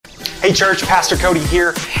Hey church, Pastor Cody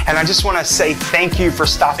here, and I just want to say thank you for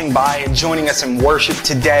stopping by and joining us in worship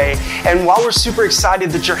today. And while we're super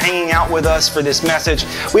excited that you're hanging out with us for this message,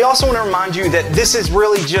 we also want to remind you that this is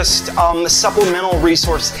really just a supplemental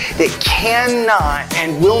resource that cannot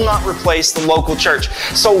and will not replace the local church.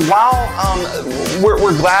 So while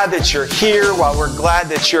we're glad that you're here, while we're glad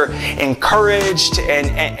that you're encouraged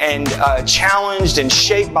and challenged and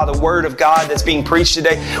shaped by the Word of God that's being preached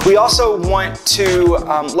today, we also want to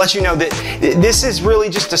let you know that this is really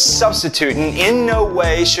just a substitute and in no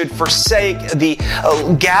way should forsake the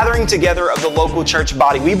gathering together of the local church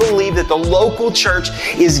body. We believe that the local church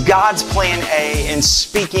is God's plan A in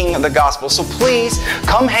speaking the gospel. So please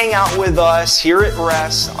come hang out with us here at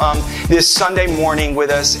Rest this Sunday morning with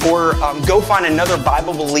us, or go find another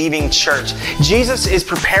Bible-believing church. Jesus is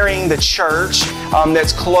preparing the church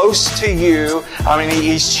that's close to you, and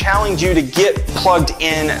He's challenged you to get plugged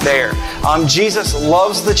in there. Jesus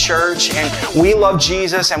loves the church, and we love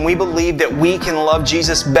Jesus, and we believe that we can love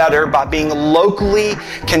Jesus better by being locally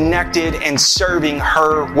connected and serving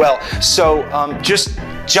her well. So just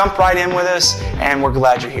jump right in with us, and we're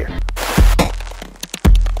glad you're here.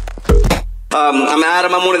 I'm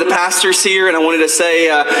Adam. I'm one of the pastors here, and I wanted to say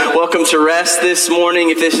welcome to Rest this morning.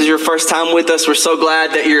 If this is your first time with us, we're so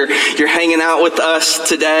glad that you're hanging out with us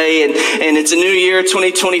today. And it's a new year,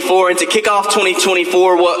 2024. And to kick off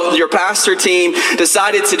 2024, what your pastor team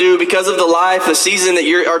decided to do because of the season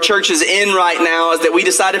that our church is in right now, is that we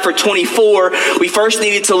decided for 24, we first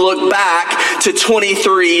needed to look back to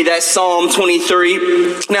 23, that's Psalm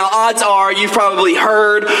 23. Now, odds are you've probably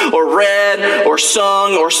heard or read or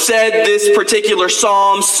sung or said this particular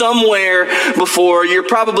psalm somewhere before. You're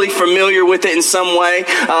probably familiar with it in some way.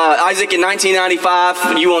 Isaac, in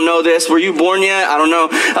 1995, you won't know this. Were you born yet? I don't know.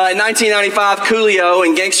 In 1995, Coolio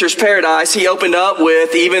in Gangster's Paradise, he opened up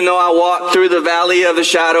with, "Even though I walk through the valley of the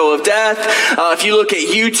shadow of death." If you look at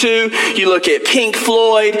U2, you look at Pink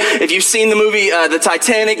Floyd. If you've seen the movie The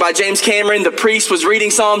Titanic by James Cameron, the priest was reading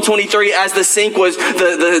Psalm 23 as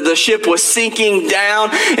the ship was sinking down.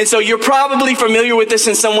 And so you're probably familiar with this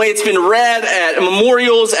in some way. It's been read at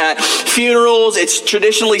memorials, at funerals. It's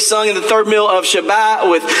traditionally sung in the third meal of Shabbat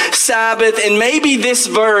with Sabbath. And maybe this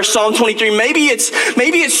verse, Psalm 23, maybe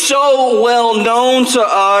it's so well known to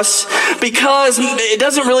us because it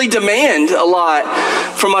doesn't really demand a lot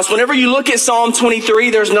from us. Whenever you look at Psalm 23,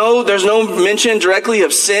 there's no mention directly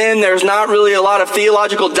of sin. There's not really a lot of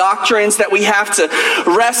theological doctrines that we have to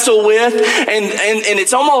wrestle with, and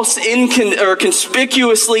it's almost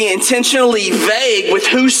conspicuously, intentionally vague with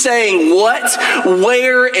who's saying what,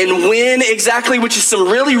 where, and when exactly, which is some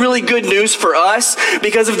really, really good news for us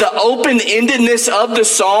because of the open-endedness of the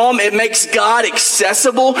psalm. It makes God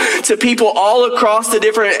accessible to people all across the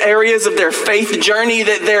different areas of their faith journey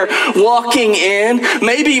that they're walking in.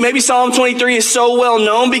 Maybe Psalm 23 is so well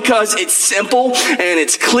known because it's simple and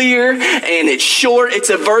it's clear and it's short.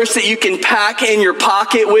 It's a verse that you can pack in your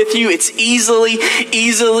pocket with you. It's easily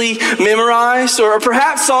memorized. Or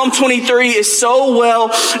perhaps Psalm 23 is so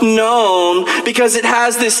well known because it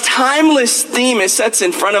has this timeless theme it sets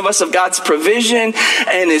in front of us of God's provision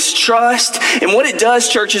and His trust. And what it does,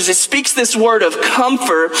 church, is it speaks this word of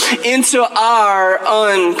comfort into our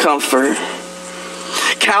uncomfort.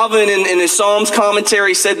 Calvin, in his Psalms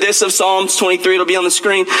commentary, said this of Psalms 23. It'll be on the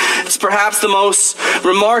screen. It's perhaps the most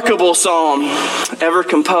remarkable psalm ever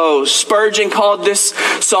composed. Spurgeon called this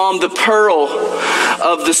psalm the pearl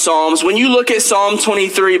of the Psalms. When you look at Psalm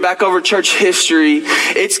 23 back over church history,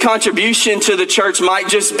 its contribution to the church might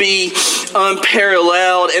just be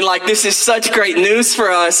unparalleled. And this is such great news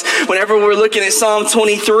for us whenever we're looking at Psalm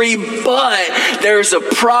 23. But there's a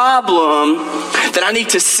problem that I need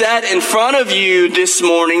to set in front of you this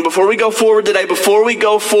morning before we go forward today, before we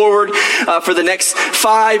go forward for the next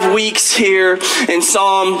 5 weeks here in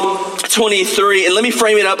Psalm 23. And let me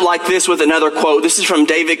frame it up like this with another quote. This is from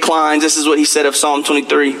David Klein. This is what he said of Psalm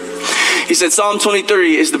 23. He said, Psalm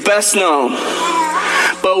 23 is the best known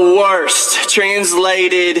but worst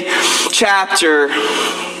translated chapter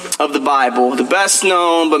of the Bible. The best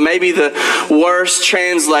known, but maybe the worst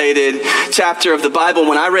translated chapter of the Bible.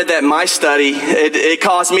 When I read that in my study, it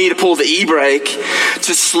caused me to pull the e-brake,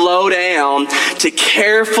 to slow down, to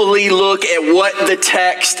carefully look at what the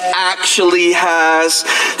text actually has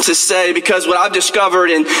to say. Because what I've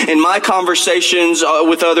discovered in my conversations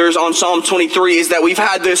with others on Psalm 23 is that we've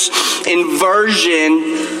had this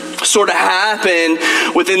inversion sort of happen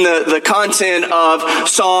within the content of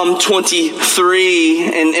Psalm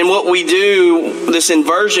 23. And what we do, this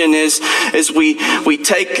inversion, is we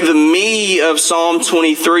take the me of Psalm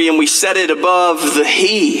 23 and we set it above the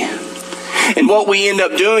he. And what we end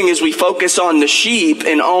up doing is we focus on the sheep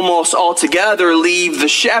and almost altogether leave the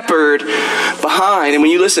shepherd behind. And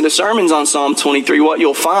when you listen to sermons on Psalm 23, what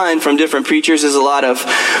you'll find from different preachers is a lot of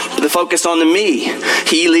the focus on the me.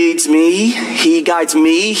 He leads me, he guides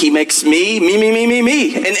me, he makes me.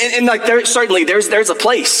 And like there's a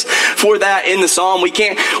place for that in the Psalm. We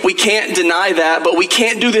can't deny that, but we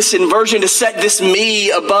can't do this inversion to set this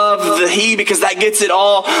me above the he, because that gets it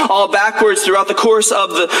all backwards throughout the course of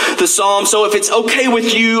the Psalm. So if it's okay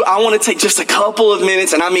with you, I want to take just a couple of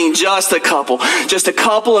minutes, and I mean just a couple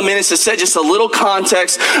of minutes to set just a little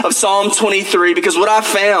context of Psalm 23, because what I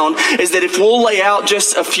found is that if we'll lay out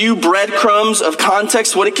just a few breadcrumbs of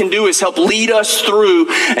context, what it can do is help lead us through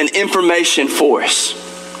an information for us.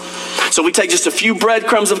 So we take just a few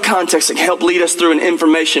breadcrumbs of context that can help lead us through an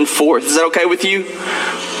information for us. Is that okay with you?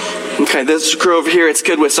 Okay, this crew over here it's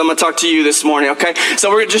good with, so I'm going to talk to you this morning, okay? So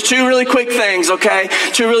we're just two really quick things, okay?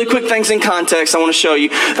 Two really quick things in context I want to show you.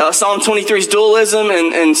 Psalm 23's dualism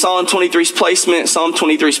and Psalm 23's placement. Psalm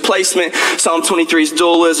 23's placement, Psalm 23's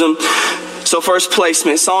dualism. So first,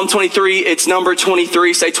 placement. Psalm 23, it's number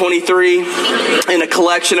 23, say 23, in a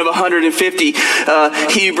collection of 150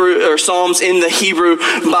 Hebrew or Psalms in the Hebrew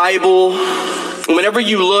Bible. Whenever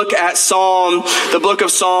you look at the book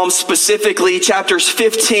of Psalms, specifically chapters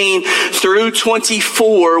 15 through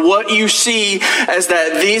 24, what you see is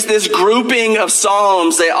that this grouping of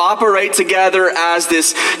Psalms, they operate together as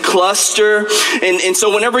this cluster. And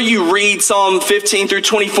so whenever you read Psalm 15 through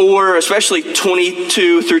 24, especially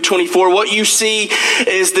 22 through 24, what you see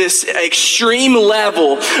is this extreme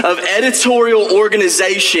level of editorial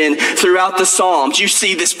organization throughout the Psalms. You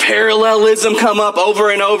see this parallelism come up over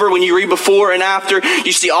and over when you read before and after.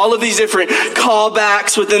 You see all of these different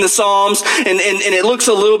callbacks within the Psalms, and it looks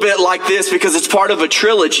a little bit like this because it's part of a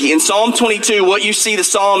trilogy. In Psalm 22, what you see the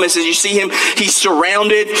psalmist is you see him, he's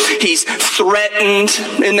surrounded, he's threatened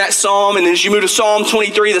in that psalm, and as you move to Psalm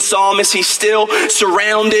 23, the psalmist, he's still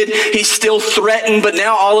surrounded, he's still threatened, but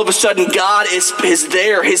now all of a sudden God is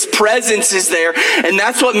there, his presence is there, and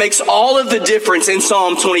that's what makes all of the difference in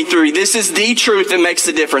Psalm 23. This is the truth that makes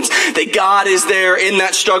the difference, that God is there in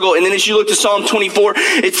that struggle. And then as you look to Psalm 24,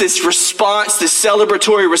 it's this response, this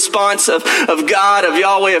celebratory response of God, of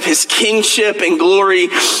Yahweh, of his kingship and glory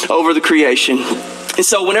over the creation. And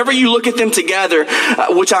so whenever you look at them together,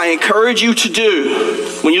 which I encourage you to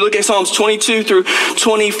do, when you look at Psalms 22 through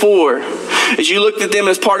 24, as you look at them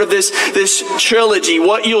as part of this trilogy,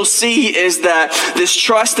 what you'll see is that this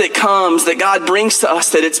trust that comes, that God brings to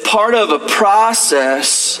us, that it's part of a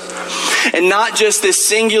process and not just this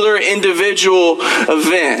singular individual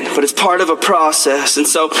event, but it's part of a process. And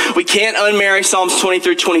so we can't unmarry Psalms 20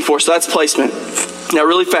 through 24. So that's placement. Now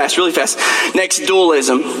really fast. Next,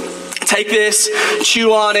 dualism. Take this,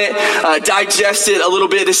 chew on it, digest it a little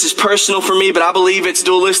bit. This is personal for me, but I believe it's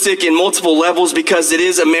dualistic in multiple levels because it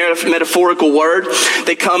is a metaphorical word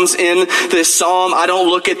that comes in this psalm. I don't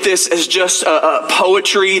look at this as just a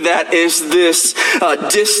poetry that is this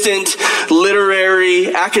distant,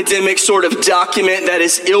 literary, academic sort of document that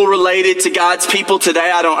is ill-related to God's people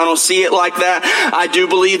today. I don't see it like that. I do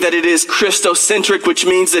believe that it is Christocentric, which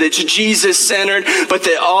means that it's Jesus-centered, but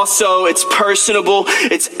that also it's personable,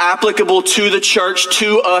 it's applicable to the church,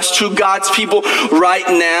 to us, to God's people right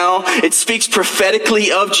now. It speaks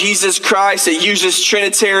prophetically of Jesus Christ. It uses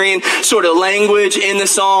Trinitarian sort of language in the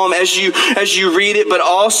psalm as you read it, but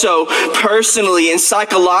also personally and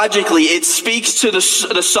psychologically, it speaks to the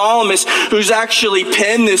psalmist who's actually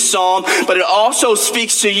penned this psalm, but it also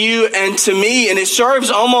speaks to you and to me, and it serves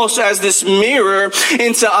almost as this mirror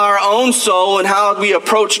into our own soul and how we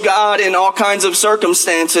approach God in all kinds of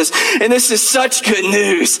circumstances. And this is such good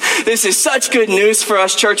news. This is such good news for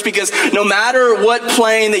us, church, because no matter what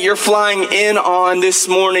plane that you're flying in on this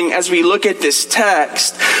morning, as we look at this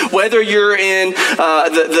text, whether you're in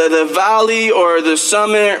the valley or the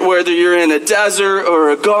summit, whether you're in a desert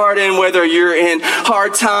or a garden, whether you're in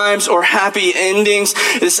hard times or happy endings,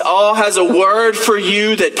 this all has a word for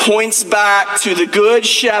you that points back to the good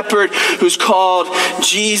shepherd who's called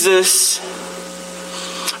Jesus.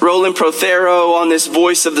 Roland Prothero, on this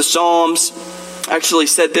Voice of the Psalms, actually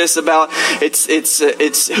said this about it's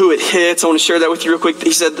who it hits. I want to share that with you real quick.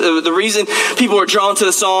 He said the reason people are drawn to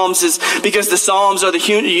the Psalms is because the Psalms are the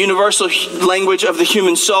universal language of the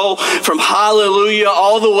human soul, from hallelujah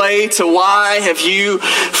all the way to why have you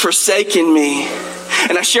forsaken me.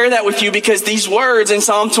 And I share that with you because these words in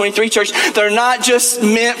Psalm 23, church, they're not just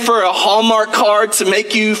meant for a Hallmark card to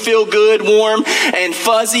make you feel good, warm, and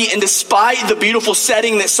fuzzy. And despite the beautiful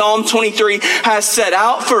setting that Psalm 23 has set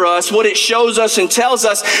out for us, what it shows us and tells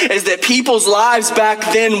us is that people's lives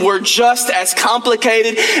back then were just as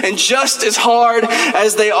complicated and just as hard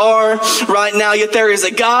as they are right now. Yet there is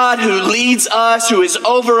a God who leads us, who is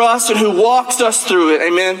over us, and who walks us through it.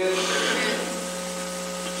 Amen.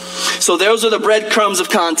 So those are the breadcrumbs of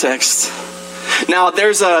context. Now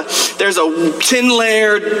there's a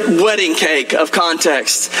 10-layered wedding cake of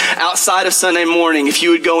context outside of Sunday morning. If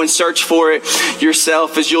you would go and search for it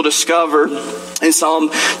yourself, as you'll discover in Psalm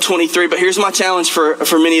 23. But here's my challenge for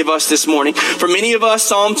many of us this morning. For many of us,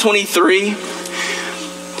 Psalm 23,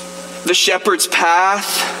 the shepherd's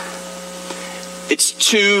path, it's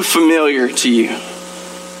too familiar to you.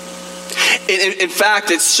 In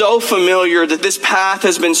fact, it's so familiar that this path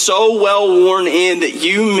has been so well worn in that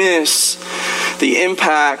you miss the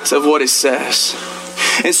impact of what it says.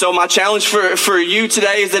 And so my challenge for you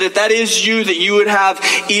today is that if that is you, that you would have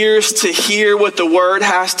ears to hear what the word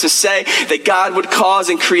has to say, that God would cause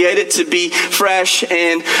and create it to be fresh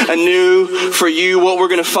and anew for you. What we're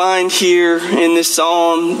going to find here in this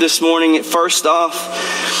psalm this morning, first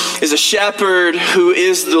off, is a shepherd who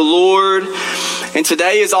is the Lord. And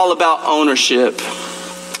today is all about ownership,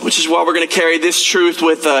 which is why we're going to carry this truth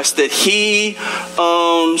with us, that He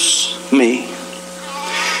owns me.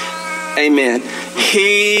 Amen.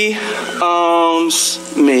 He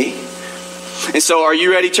owns me. And so are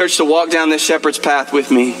you ready, church, to walk down this shepherd's path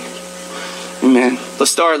with me? Amen.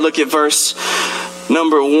 Let's start. Look at verse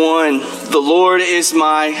number 1. The Lord is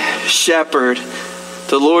my shepherd.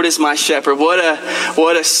 The Lord is my shepherd. What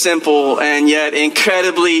a simple and yet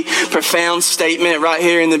incredibly profound statement right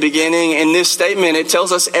here in the beginning. In this statement, it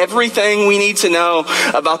tells us everything we need to know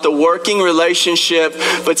about the working relationship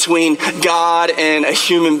between God and a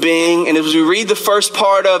human being. And as we read the first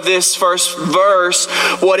part of this first verse,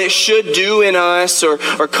 what it should do in us or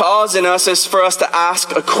cause in us is for us to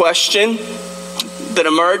ask a question that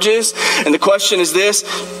emerges. And the question is this: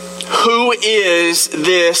 who is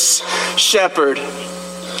this shepherd?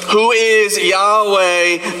 Who is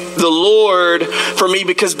Yahweh, the Lord, for me?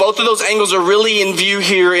 Because both of those angles are really in view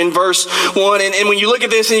here in verse 1. And when you look at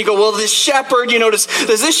this and you go, well, this shepherd, does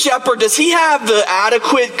this shepherd, does he have the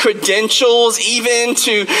adequate credentials even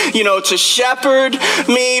to shepherd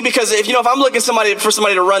me? Because if I'm looking for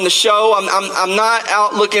somebody to run the show, I'm not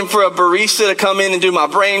out looking for a barista to come in and do my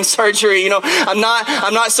brain surgery. I'm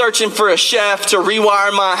not searching for a chef to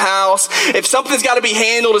rewire my house. If something's got to be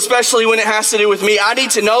handled, especially when it has to do with me, I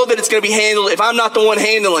need to know that it's going to be handled if I'm not the one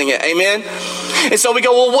handling it. Amen. And so we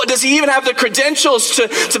go, well, what does he even have the credentials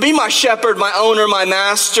to be my shepherd, my owner, my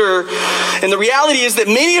master? And the reality is that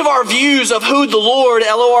many of our views of who the Lord,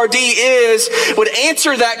 L-O-R-D, is would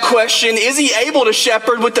answer that question: is he able to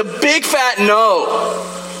shepherd? With the big fat no.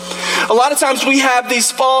 A lot of times we have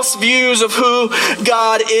these false views of who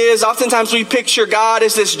God is. Oftentimes we picture God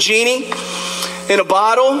as this genie in a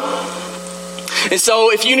bottle. And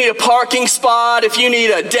so if you need a parking spot, if you need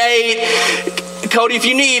a date, Cody, if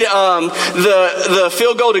you need the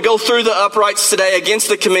field goal to go through the uprights today against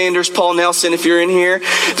the Commanders, Paul Nelson, if you're in here,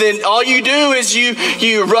 then all you do is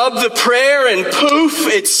you rub the prayer and poof,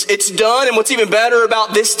 it's done. And what's even better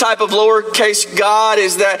about this type of lowercase God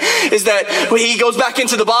is that he goes back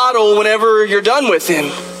into the bottle whenever you're done with him.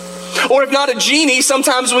 Or if not a genie,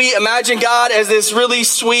 sometimes we imagine God as this really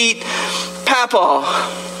sweet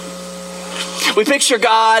papa. We picture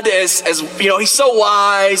God as he's so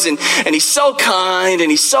wise and he's so kind and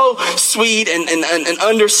he's so sweet and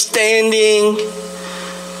understanding.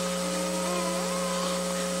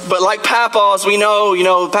 But like papas, we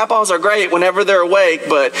know, papas are great whenever they're awake,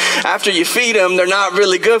 but after you feed them, they're not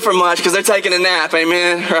really good for much because they're taking a nap.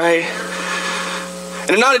 Amen, right?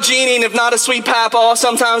 And if not a genie, and if not a sweet papa,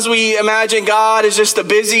 sometimes we imagine God as just a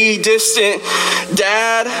busy, distant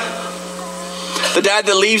dad. The dad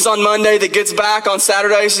that leaves on Monday, that gets back on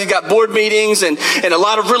Saturdays. He's got board meetings and a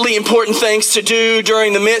lot of really important things to do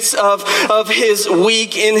during the midst of his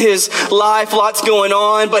week in his life. Lots going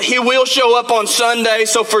on, but he will show up on Sunday.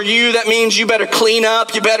 So for you, that means you better clean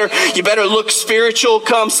up. You better look spiritual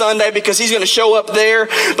come Sunday, because he's going to show up there.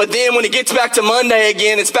 But then when it gets back to Monday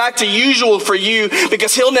again, it's back to usual for you,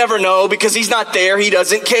 because he'll never know, because he's not there. He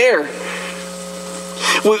doesn't care.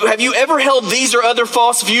 Have you ever held these or other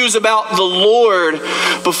false views about the Lord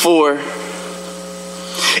before?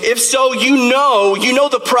 If so, you know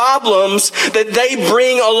the problems that they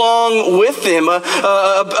bring along with them.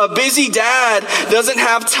 A busy dad doesn't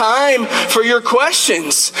have time for your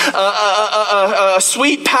questions. A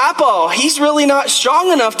sweet papa, he's really not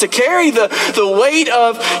strong enough to carry the weight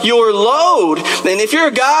of your load. And if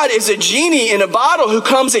your God is a genie in a bottle who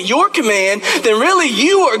comes at your command, then really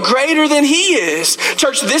you are greater than he is.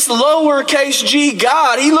 Church, this lowercase g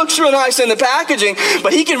God, he looks real nice in the packaging,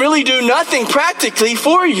 but he can really do nothing practically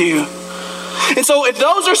for you. And so if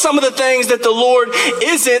those are some of the things that the Lord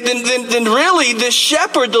isn't, then really this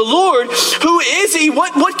shepherd, the Lord, who is he?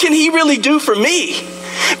 What can he really do for me?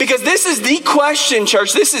 Because this is the question,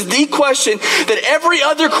 church. This is the question that every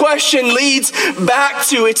other question leads back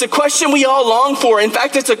to. It's a question we all long for. In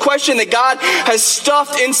fact, it's a question that God has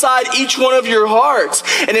stuffed inside each one of your hearts.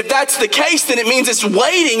 And if that's the case, then it means it's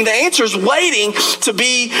waiting. The answer is waiting to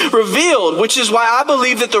be revealed, which is why I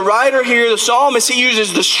believe that the writer here, the psalmist, he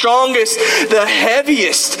uses the strongest, the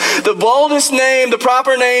heaviest, the boldest name, the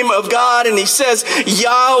proper name of God. And he says,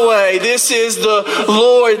 Yahweh, this is the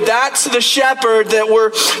Lord. That's the shepherd that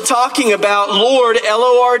we're talking about. Lord,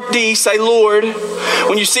 L-O-R-D, say Lord.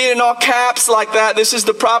 When you see it in all caps like that, this is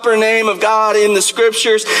the proper name of God in the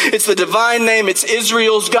scriptures. It's the divine name. It's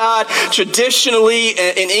Israel's God. Traditionally,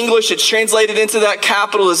 in English, it's translated into that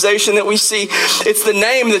capitalization that we see. It's the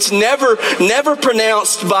name that's never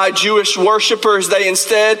pronounced by Jewish worshipers. They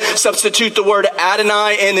instead substitute the word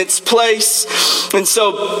Adonai in its place. And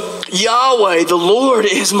so, Yahweh, the Lord,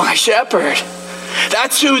 is my shepherd.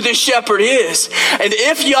 That's who this shepherd is. And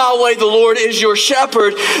if Yahweh the Lord is your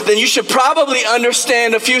shepherd, then you should probably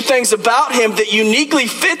understand a few things about him that uniquely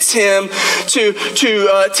fits him to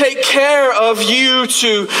take care of you,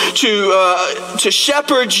 to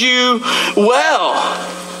shepherd you well.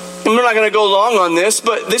 And we're not going to go long on this,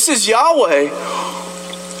 but this is Yahweh.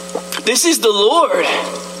 This is the Lord.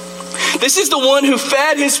 This is the one who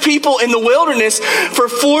fed his people in the wilderness for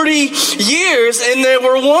 40 years, and they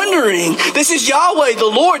were wondering. This is Yahweh, the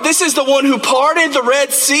Lord. This is the one who parted the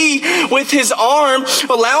Red Sea with his arm,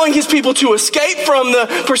 allowing his people to escape from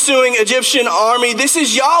the pursuing Egyptian army. This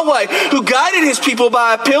is Yahweh, who guided his people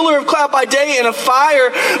by a pillar of cloud by day and a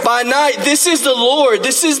fire by night. This is the Lord.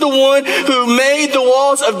 This is the one who made the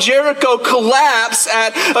walls of Jericho collapse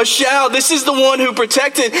at a shout. This is the one who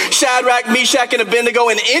protected Shadrach, Meshach, and Abednego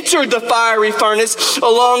and entered the fiery furnace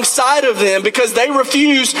alongside of them because they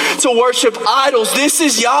refused to worship idols. This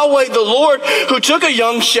is Yahweh the Lord, who took a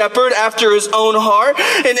young shepherd after his own heart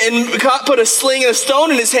and put a sling and a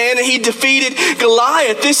stone in his hand, and he defeated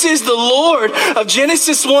Goliath. This is the Lord of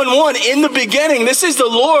Genesis 1:1 in the beginning. This is the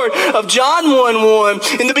Lord of John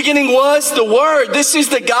 1:1. In the beginning was the Word. This is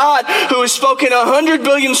the God who has spoken 100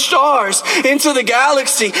 billion stars into the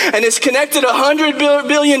galaxy and has connected 100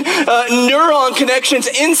 billion neuron connections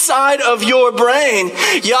inside of your brain.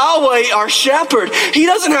 Yahweh, our shepherd, he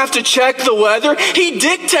doesn't have to check the weather. He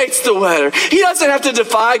dictates the weather. He doesn't have to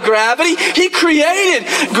defy gravity. He created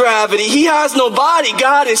gravity. He has no body.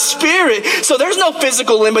 God is spirit. So there's no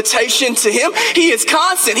physical limitation to him. He is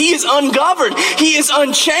constant. He is ungoverned. He is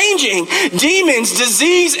unchanging. Demons,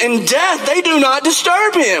 disease, and death, they do not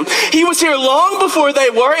disturb him. He was here long before they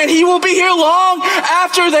were, and he will be here long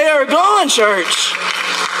after they are gone, church.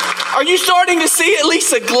 Are you starting to see at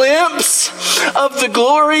least a glimpse of the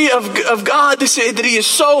glory of God? That he is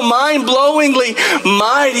so mind-blowingly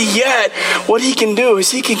mighty, yet what he can do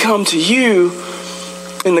is he can come to you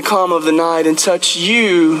in the calm of the night and touch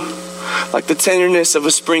you like the tenderness of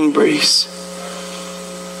a spring breeze.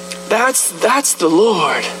 That's the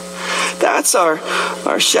Lord. That's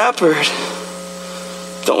our shepherd.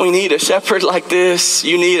 Don't we need a shepherd like this?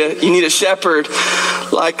 You need a shepherd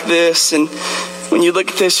like this. And when you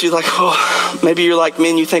look at this, you're like, oh, maybe you're like me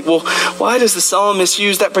and you think, well, why does the psalmist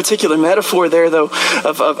use that particular metaphor there, though,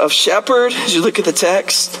 of shepherd as you look at the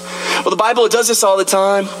text? Well, the Bible, it does this all the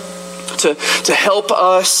time to help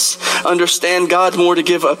us understand God more, to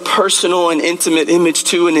give a personal and intimate image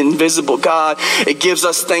to an invisible God. It gives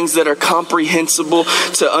us things that are comprehensible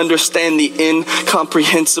to understand the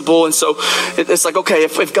incomprehensible. And so it's like, okay,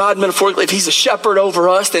 if God metaphorically, if he's a shepherd over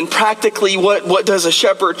us, then practically what does a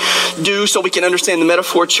shepherd do so we can understand the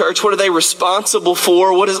metaphor, church? What are they responsible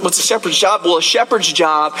for? What's a shepherd's job? Well, a shepherd's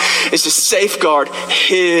job is to safeguard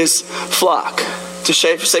his flock, to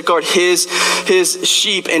safeguard his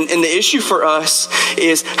sheep. And the issue for us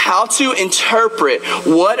is how to interpret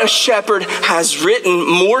what a shepherd has written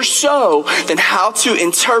more so than how to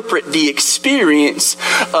interpret the experience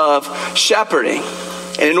of shepherding.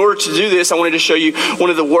 And in order to do this, I wanted to show you one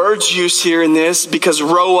of the words used here in this, because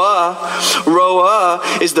roa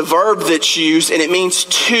is the verb that's used, and it means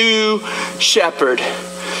to shepherd.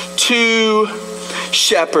 to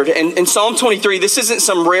shepherd. And in Psalm 23, this isn't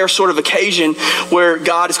some rare sort of occasion where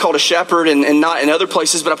God is called a shepherd and not in other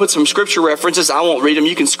places, but I put some scripture references. I won't read them.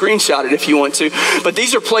 You can screenshot it if you want to. But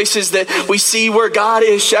these are places that we see where God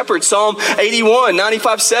is shepherd. Psalm 81,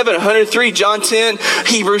 95:7, 103, John 10,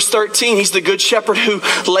 Hebrews 13. He's the good shepherd who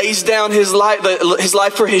lays down his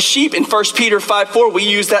life for his sheep. In 1 Peter 5:4, we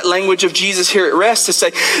use that language of Jesus here at Rest to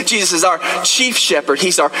say Jesus is our chief shepherd.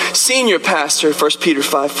 He's our senior pastor, 1 Peter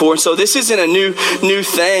 5:4. So this isn't a new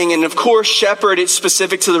thing. And of course, shepherd, it's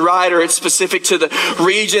specific to the writer. It's specific to the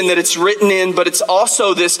region that it's written in, but it's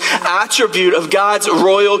also this attribute of God's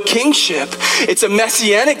royal kingship. It's a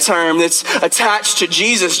messianic term that's attached to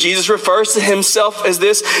Jesus. Jesus refers to himself as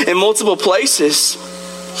this in multiple places.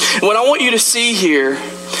 What I want you to see here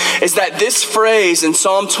is that this phrase in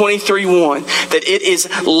Psalm 23:1, that it is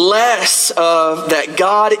less of that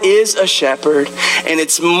God is a shepherd, and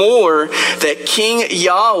it's more that King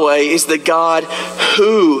Yahweh is the God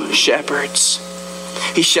who shepherds.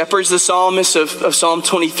 He shepherds the psalmist of Psalm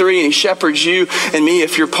 23, and he shepherds you and me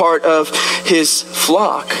if you're part of his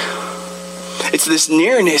flock. It's this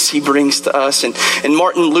nearness he brings to us. And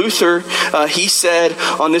Martin Luther, he said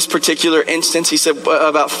on this particular instance, he said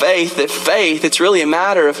about faith, that faith, it's really a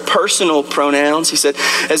matter of personal pronouns. He said,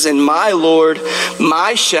 as in my Lord,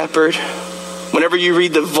 my shepherd. Whenever you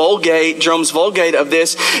read the Vulgate, Jerome's Vulgate of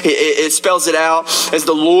this, it spells it out as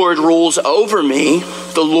the Lord rules over me.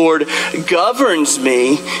 The Lord governs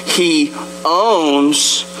me. He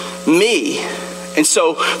owns me. And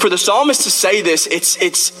so for the psalmist to say this,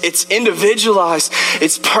 it's individualized,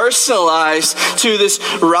 it's personalized to this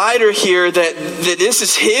writer here that this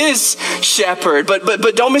is his shepherd.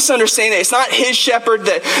 But don't misunderstand it. It's not his shepherd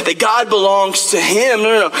that God belongs to him.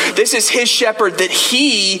 No. This is his shepherd that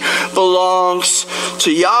he belongs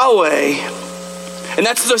to Yahweh. And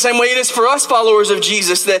that's the same way it is for us followers of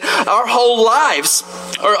Jesus, that our whole lives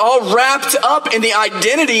are all wrapped up in the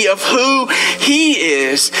identity of who he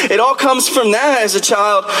is. It all comes from that as a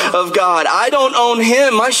child of God. I don't own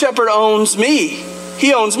him. My shepherd owns me.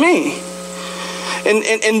 He owns me.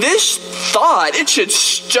 And this thought, it should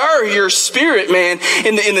stir your spirit, man,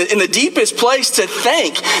 in the deepest place to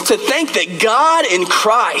think that God in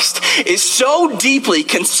Christ is so deeply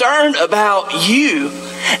concerned about you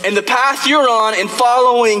and the path you're on in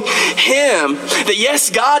following him, that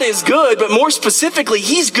yes, God is good, but more specifically,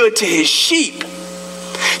 he's good to his sheep.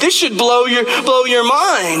 This should blow your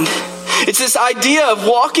mind. It's this idea of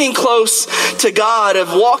walking close to God,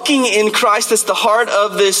 of walking in Christ. That's the heart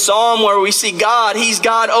of this psalm, where we see God. He's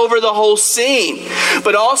God over the whole scene.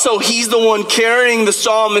 But also, he's the one carrying the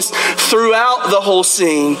psalmist throughout the whole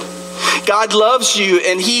scene. God loves you,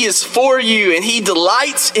 and he is for you, and he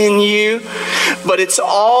delights in you. But it's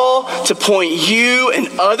all to point you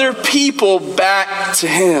and other people back to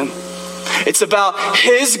him. It's about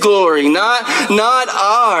his glory, not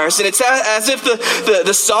ours. And it's as if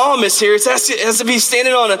the psalmist here, it's as if he's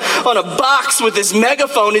standing on a box with his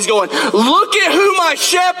megaphone. He's going, look at who my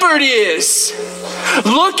shepherd is.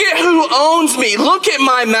 Look at who owns me. Look at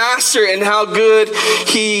my master and how good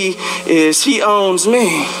he is. He owns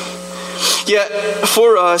me. Yet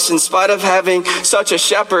for us, in spite of having such a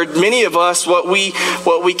shepherd, many of us, what we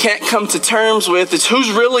can't come to terms with is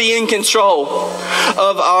who's really in control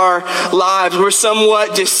of our lives. We're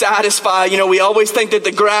somewhat dissatisfied. We always think that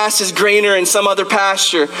the grass is greener in some other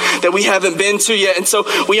pasture that we haven't been to yet. And so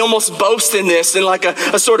we almost boast in this in like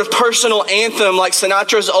a sort of personal anthem, like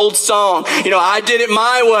Sinatra's old song. I did it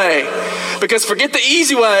my way. Because forget the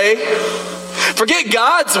easy way. Forget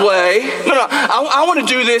God's way. No, I want to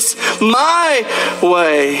do this my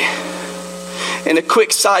way. And a quick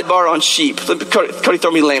sidebar on sheep. Cody,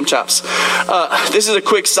 throw me lamb chops. This is a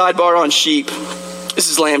quick sidebar on sheep. This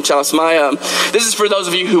is lamb chops. This is for those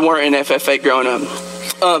of you who weren't in FFA growing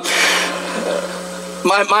up.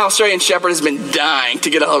 My Australian Shepherd has been dying to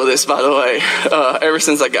get a hold of this, by the way, ever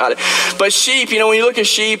since I got it. But sheep, when you look at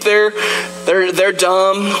sheep, they're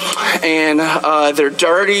dumb and they're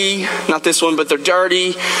dirty. Not this one, but they're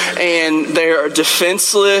dirty and they're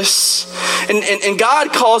defenseless. And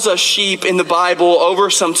God calls us sheep in the Bible over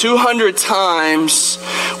some 200 times,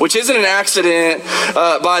 which isn't an accident,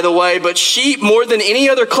 by the way. But sheep, more than any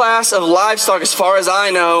other class of livestock, as far as I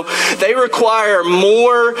know, they require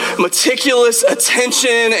more meticulous attention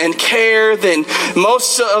and care than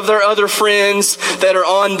most of their other friends that are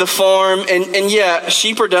on the farm. And yeah,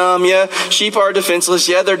 sheep are dumb. Yeah, sheep are defenseless.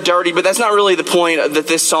 Yeah, they're dirty. But that's not really the point that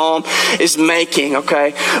this psalm is making,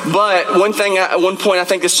 okay? But one point I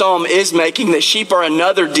think the psalm is making, that sheep are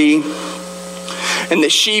another D, and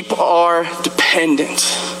that sheep are dependent.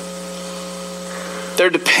 They're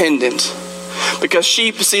dependent. Because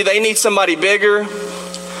sheep, see, they need somebody bigger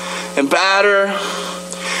and badder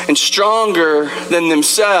and stronger than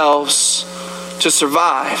themselves to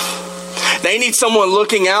survive. They need someone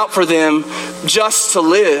looking out for them just to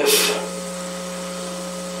live.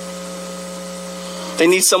 They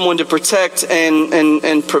need someone to protect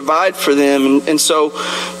and provide for them. And so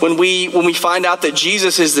when we find out that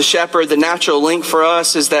Jesus is the shepherd, the natural link for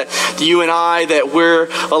us is that you and I, that we're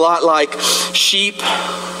a lot like sheep.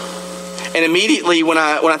 And immediately when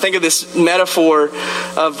I think of this metaphor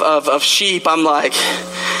of sheep, I'm like,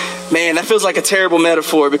 man, that feels like a terrible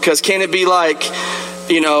metaphor, because can it be like,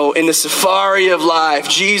 in the safari of life,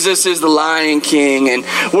 Jesus is the Lion King and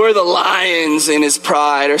we're the lions in his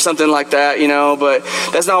pride or something like that, but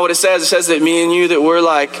that's not what it says. It says that me and you, that we're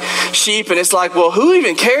like sheep, and it's like, well, who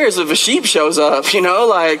even cares if a sheep shows up,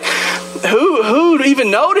 like who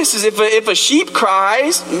even notices if a sheep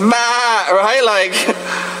cries, bah, right? Like,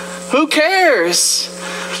 who cares?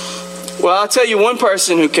 Well, I'll tell you one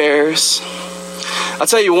person who cares. I'll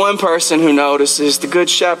tell you one person who notices, the Good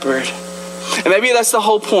Shepherd. And maybe that's the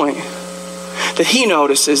whole point. That he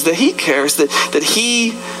notices, that he cares, that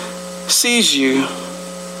he sees you.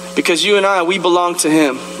 Because you and I, we belong to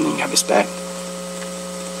him. You have his back.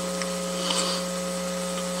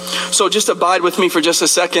 So just abide with me for just a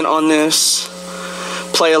second on this.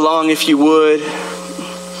 Play along if you would.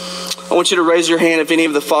 I want you to raise your hand if any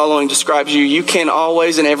of the following describes you. You can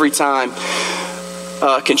always and every time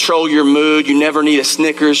control your mood. You never need a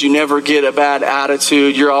Snickers. You never get a bad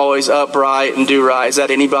attitude. You're always upright and do right. Is that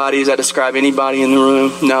anybody? Does that describe anybody in the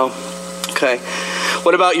room? No? Okay.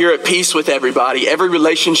 What about you're at peace with everybody? Every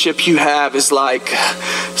relationship you have is like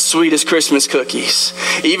sweet as Christmas cookies.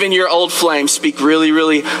 Even your old flames speak really,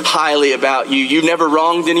 really highly about you. You've never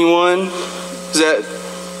wronged anyone. Does that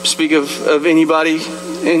speak of anybody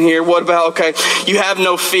in here? What about, okay, you have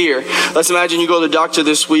no fear. Let's imagine you go to the doctor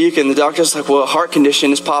this week and the doctor's like, well, a heart condition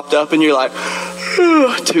has popped up, and you're like,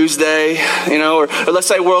 Tuesday, or let's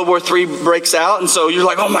say World War III breaks out, and so you're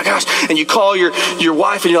like, oh my gosh, and you call your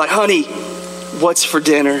wife and you're like, honey, what's for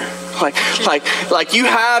dinner? Like you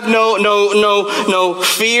have no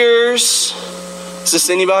fears. Is this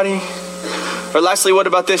anybody? Or lastly, what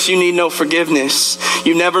about this? You need no forgiveness.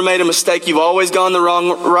 You've never made a mistake. You've always gone the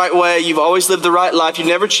right way. You've always lived the right life. You've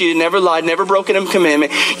never cheated, never lied, never broken a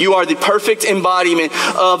commandment. You are the perfect embodiment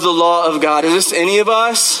of the law of God. Is this any of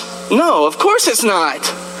us? No, of course it's not.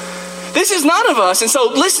 This is none of us. And so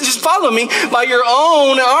listen, just follow me. By our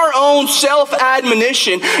own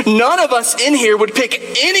self-admonition, none of us in here would pick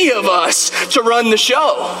any of us to run the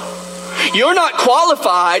show. You're not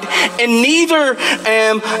qualified, and neither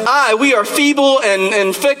am I. We are feeble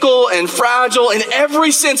and fickle and fragile in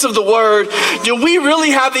every sense of the word. Do we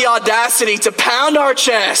really have the audacity to pound our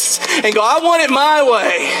chests and go, I want it my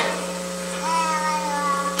way?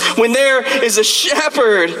 When there is a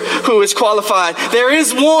shepherd who is qualified, there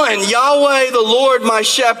is one, Yahweh, the Lord, my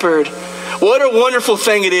shepherd. What a wonderful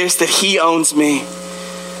thing it is that he owns me.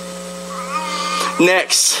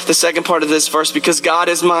 Next, the second part of this verse, because God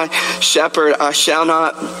is my shepherd, I shall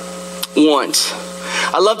not want.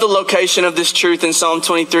 I love the location of this truth in Psalm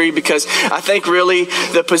 23, because I think really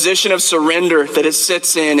the position of surrender that it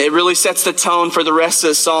sits in, it really sets the tone for the rest of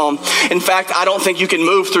the psalm. In fact, I don't think you can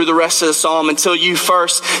move through the rest of the psalm until you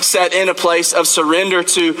first set in a place of surrender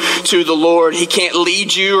to the Lord. He can't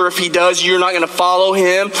lead you, or if he does, you're not going to follow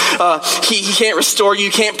him. He can't restore you.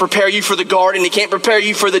 He can't prepare you for the garden. He can't prepare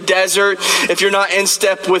you for the desert if you're not in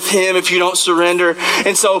step with him, if you don't surrender.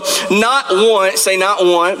 And so not want, say not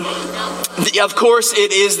want. Of course,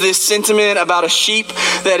 it is this sentiment about a sheep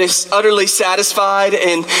that is utterly satisfied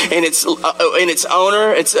in its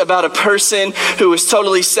owner. It's about a person who is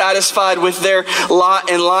totally satisfied with their lot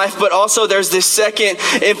in life. But also there's this second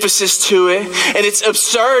emphasis to it. And it's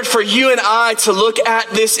absurd for you and I to look at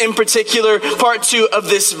this in particular, part 2 of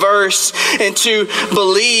this verse, and to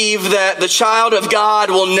believe that the child of God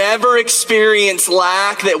will never experience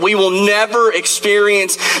lack, that we will never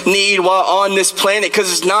experience need while on this planet,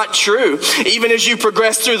 because it's not true. Even as you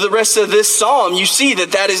progress through the rest of this psalm, you see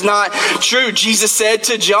that is not true. Jesus said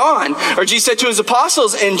to John, or Jesus said to his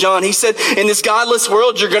apostles in John, he said, in this godless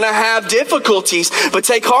world, you're going to have difficulties, but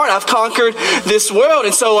take heart, I've conquered this world.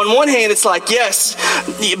 And so on one hand, it's like, yes,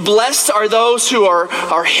 blessed are those who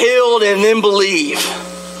are healed and then believe.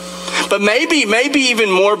 But maybe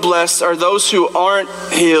even more blessed are those who aren't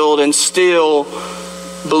healed and still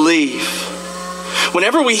believe.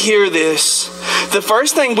 Whenever we hear this, the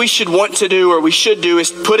first thing we should want to do, or we should do,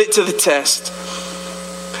 is put it to the test.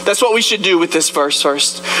 That's what we should do with this verse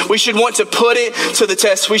first. We should want to put it to the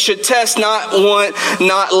test. We should test, not want,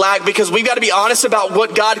 not lack, because we've got to be honest about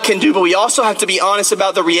what God can do, but we also have to be honest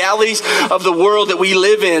about the realities of the world that we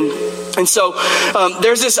live in. And so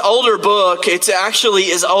there's this older book. It's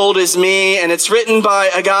actually as old as me, and it's written by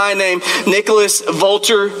a guy named Nicholas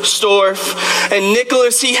Wolterstorff. And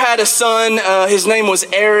Nicholas, he had a son. His name was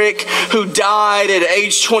Eric, who died at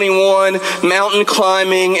age 21 mountain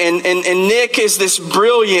climbing. And Nick is this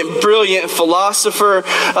brilliant philosopher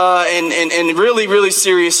and really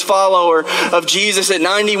serious follower of Jesus. At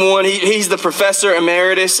 91, he's the professor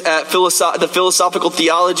emeritus at the philosophical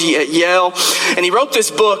theology at Yale. And he wrote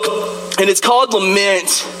this book, and it's called Lament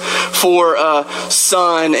for a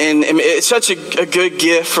Son. And it's such a good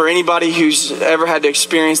gift for anybody who's ever had to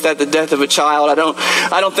experience that, the death of a child. I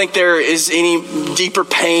don't think there is any deeper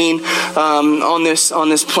pain on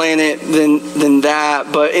this planet than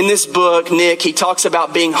that. But in this book, Nick, he talks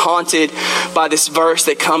about being haunted by this verse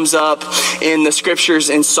that comes up in the scriptures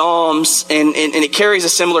in Psalms, and it carries a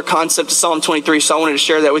similar concept to Psalm 23. So I wanted to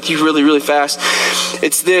share that with you really fast.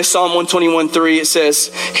 It's this, Psalm 121:3. It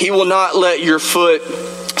says, "He will not let your foot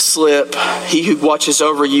slip. He who watches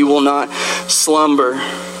over you will not slumber."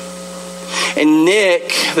 And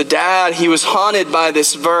Nick, the dad, he was haunted by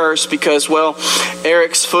this verse because, well,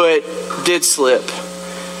 Eric's foot did slip,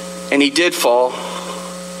 and he did fall,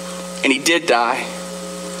 and he did die.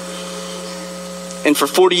 And for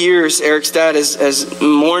 40 years, Eric's dad has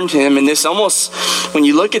mourned him. And this almost, when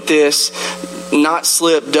you look at this, not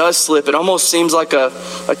slip, does slip. It almost seems like a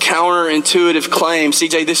counterintuitive claim.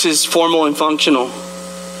 CJ, this is formal and functional.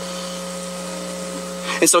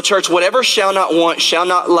 And so, church, whatever shall not want, shall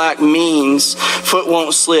not lack means foot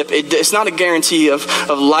won't slip. It's not a guarantee of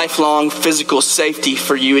lifelong physical safety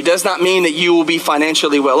for you. It does not mean that you will be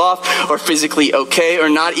financially well off or physically okay or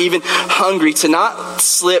not even hungry. To not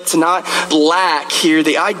slip, to not lack here,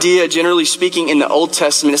 the idea, generally speaking, in the Old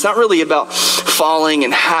Testament, it's not really about falling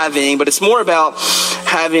and having, but it's more about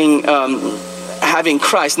having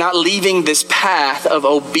Christ, not leaving this path of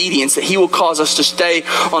obedience, that he will cause us to stay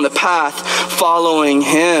on the path following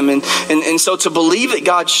him. And so to believe that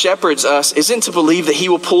God shepherds us isn't to believe that he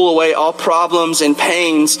will pull away all problems and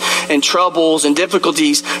pains and troubles and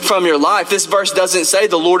difficulties from your life. This verse doesn't say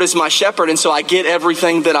the Lord is my shepherd and so I get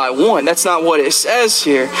everything that I want. That's not what it says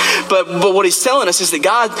here. But what he's telling us is that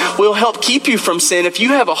God will help keep you from sin if you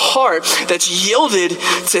have a heart that's yielded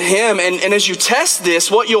to him. And as you test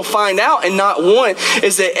this, what you'll find out and not want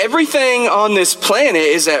is that everything on this planet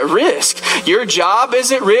is at risk. Your job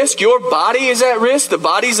is at risk. Your body is at risk. The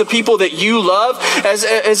bodies of people that you love is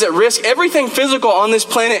at risk. Everything physical on this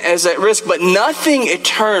planet is at risk, but nothing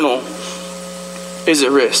eternal is at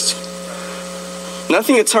risk.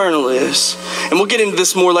 Nothing eternal is. And we'll get into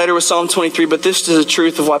this more later with Psalm 23, but this is the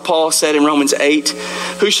truth of what Paul said in Romans 8.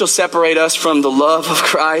 Who shall separate us from the love of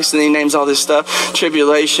Christ? And he names all this stuff.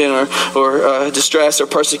 Tribulation or distress or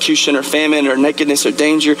persecution or famine or nakedness or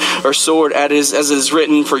danger or sword. As it is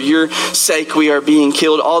written, for your sake we are being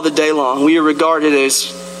killed all the day long. We are regarded as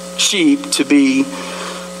sheep to be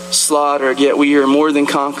slaughtered, yet we are more than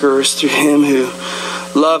conquerors through him who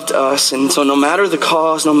loved us. And so no matter the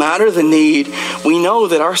cause, no matter the need, we know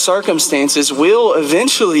that our circumstances will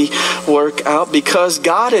eventually work out because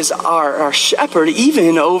God is our shepherd,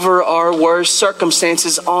 even over our worst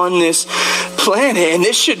circumstances on this planet. And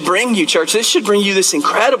this should bring you, church, this should bring you this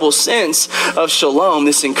incredible sense of shalom,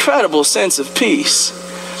 this incredible sense of peace.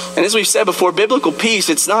 And as we've said before, biblical peace,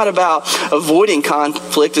 it's not about avoiding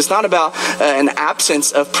conflict. It's not about an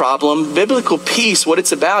absence of problem. Biblical peace, what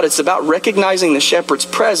it's about recognizing the shepherd's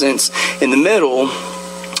presence in the middle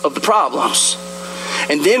of the problems.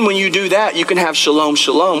 And then when you do that, you can have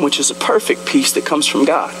shalom, which is a perfect peace that comes from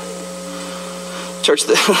God. Church,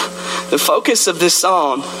 the focus of this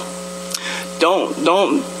psalm,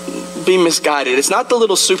 don't be misguided. It's not the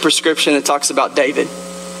little superscription that talks about David.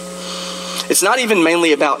 It's not even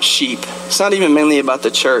mainly about sheep. It's not even mainly about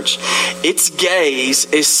the church. Its gaze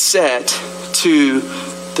is set to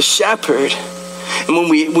the shepherd. And when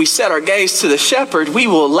we set our gaze to the shepherd, we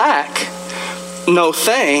will lack no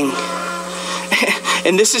thing.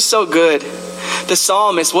 And this is so good. The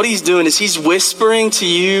psalmist, what he's doing is he's whispering to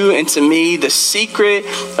you and to me the secret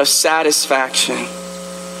of satisfaction.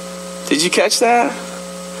 Did you catch that?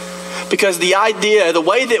 Because the idea, the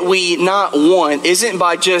way that we not want isn't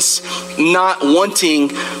by just not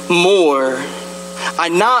wanting more. I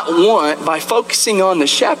not want by focusing on the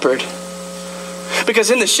shepherd.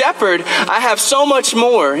 Because in the shepherd, I have so much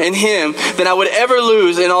more in him than I would ever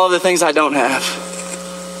lose in all of the things I don't have.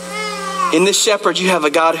 In this shepherd, you have a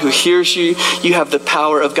God who hears you. You have the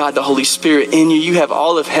power of God, the Holy Spirit in you. You have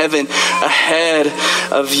all of heaven ahead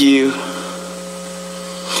of you.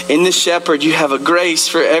 In this shepherd, you have a grace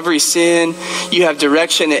for every sin. You have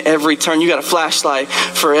direction at every turn. You got a flashlight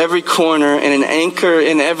for every corner and an anchor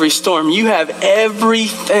in every storm. You have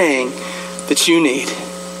everything that you need.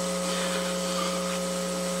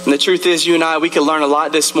 And the truth is, you and I, we could learn a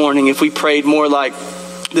lot this morning if we prayed more like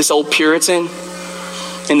this old Puritan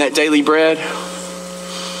in that daily bread.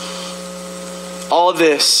 All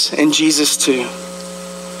this in Jesus too.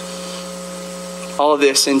 All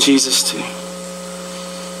this in Jesus too.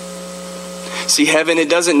 See, heaven, it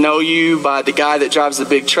doesn't know you by the guy that drives the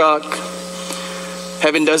big truck.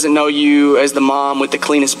 Heaven doesn't know you as the mom with the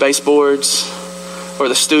cleanest baseboards or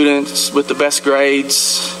the students with the best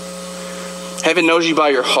grades. Heaven knows you by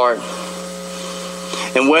your heart.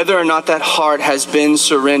 And whether or not that heart has been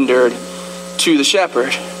surrendered to the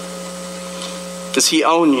shepherd, does he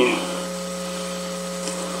own you?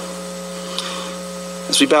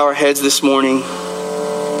 As we bow our heads this morning,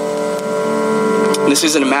 and this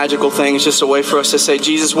isn't a magical thing, it's just a way for us to say,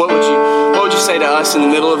 Jesus, what would you say to us in the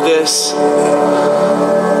middle of this?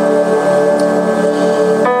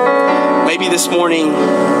 Maybe this morning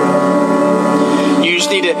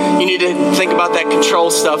you need to think about that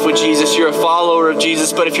control stuff with Jesus. You're a follower of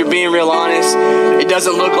Jesus, but if you're being real honest, it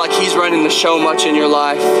doesn't look like he's running the show much in your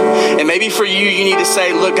life. And maybe for you, you need to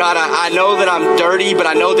say, look, God, I know that I'm dirty, but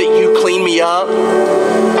I know that you clean me up.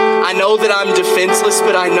 I know that I'm defenseless,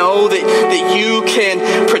 but I know that you can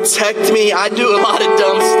protect me. I do a lot of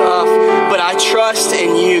dumb stuff, but I trust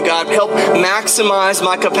in you, God. Help maximize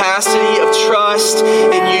my capacity of trust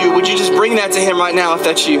in you. Would you just bring that to him right now if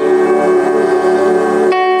that's you?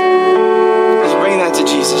 Just bring that to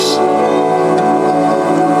Jesus.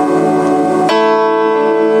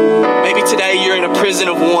 Maybe today you're in a prison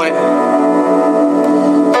of want.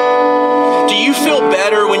 Do you feel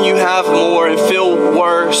better when you have more and feel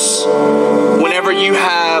worse whenever you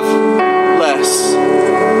have less?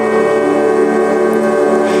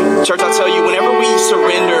 Church, I'll tell you, whenever we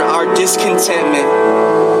surrender our discontentment,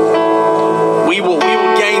 we will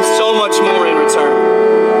gain so much more in return.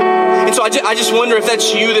 And so I just wonder if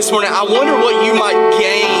that's you this morning. I wonder what you might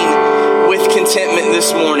gain with contentment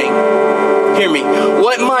this morning. Hear me.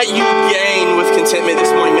 What might you gain with contentment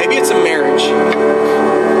this morning? Maybe it's a marriage.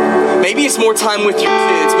 Maybe it's more time with your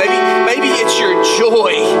kids. Maybe it's your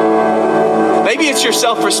joy. Maybe it's your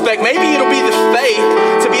self-respect. Maybe it'll be the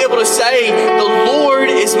faith to be able to say, the Lord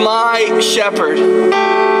is my shepherd.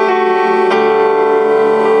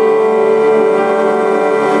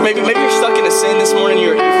 Maybe you're stuck in a sin this morning.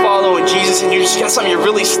 You're following Jesus and you just got something you're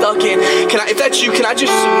really stuck in. If that's you, can I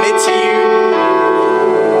just submit to you?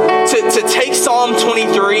 To take Psalm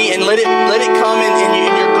 23 and let it come in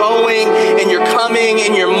your going and your coming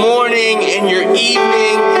and your morning and your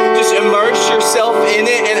evening. Just immerse yourself in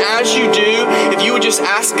it. And as you do, if you would just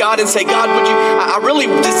ask God and say, God, I really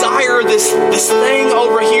desire this thing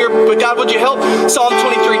over here, but God, would you help Psalm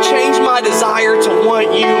 23 change my desire to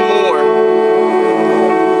want you more?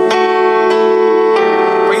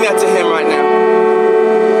 Bring that to him right now.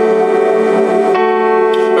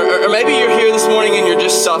 Or maybe you're here this morning and you're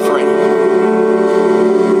just suffering.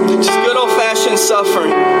 Just good old-fashioned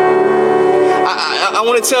suffering. I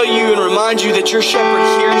want to tell you and remind you that your shepherd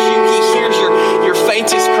hears you. He hears your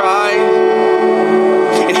faintest cry.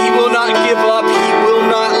 And he will not give up. He will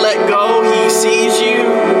not let go. He sees you.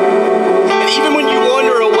 And even when you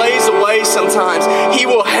wander a ways away sometimes, he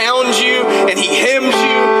will hound you and he hymns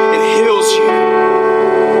you and heals you.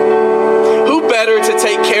 Who better to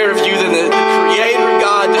take care of you than the Creator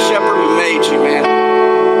God, the shepherd who made you, man?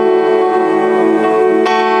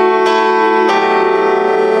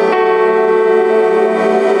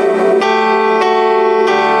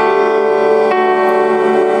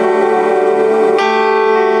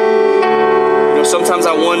 Sometimes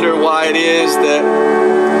I wonder why it is that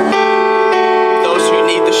those who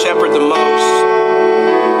need the shepherd the most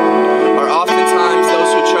are oftentimes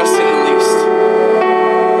those who trust him the least.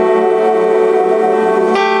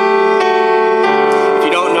 If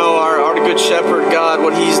you don't know our good shepherd God,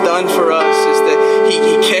 what he's done for us is that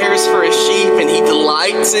he cares for his sheep and he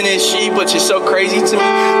delights in his sheep, which is so crazy to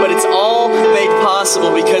me, but it's all made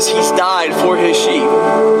possible because he's died for his sheep.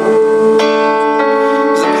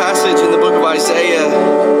 In the book of Isaiah,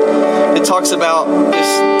 it talks about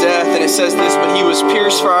this death, and it says this, but he was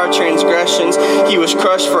pierced for our transgressions, he was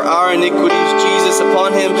crushed for our iniquities. Jesus,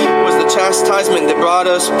 upon him was the chastisement that brought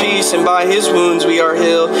us peace, and by his wounds we are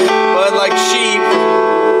healed. But like sheep,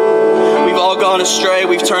 we've all gone astray,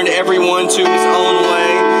 we've turned everyone to his own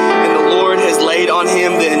way, and the Lord has laid on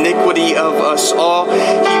him the iniquity of us all. He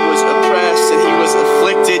was oppressed and he was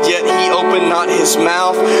afflicted, yet he opened not his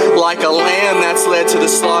mouth. Like a lamb that's led to the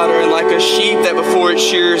slaughter, and like a sheep that before its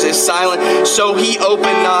shears is silent, so he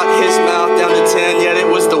opened not his mouth. Down to 10, yet it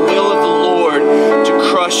was the will of the Lord to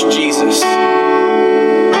crush Jesus.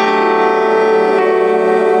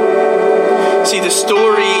 See, the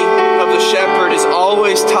story of the shepherd is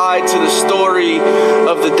always tied to the story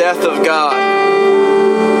of the death of God.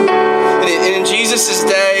 And in Jesus'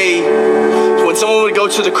 day, when someone would go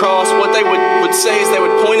to the cross, what they would say is they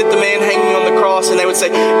would point at the man hanging on the cross and they would say,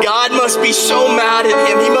 God must be so mad at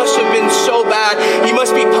him. He must have been so bad. He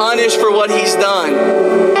must be punished for what he's done.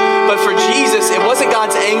 But for Jesus, it wasn't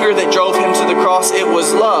God's anger that drove him to the cross, it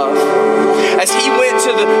was love. As he went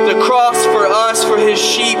to the cross for us, for his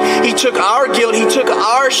sheep, he took our guilt, he took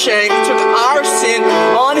our shame, he took our sin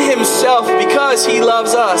on himself because he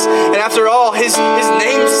loves us. And after all, his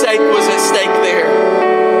namesake was at stake there.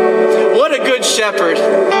 What a good shepherd.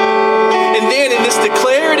 And then in this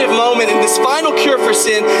declarative moment, in this final cure for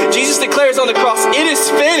sin, Jesus declares on the cross, it is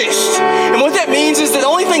finished. And what that means is that the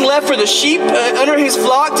only thing left for the sheep under his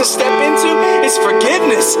flock to step into is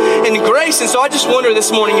forgiveness and grace. And so I just wonder this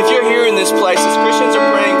morning, if you're here in this place, as Christians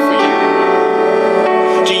are praying for you,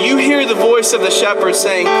 do you hear the voice of the shepherd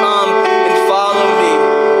saying, come and follow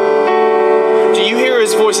me? Do you hear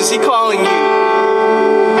his voice? Is he calling you?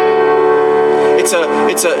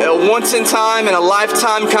 It's a once in time and a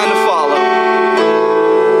lifetime kind of follow.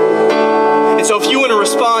 And so if you want to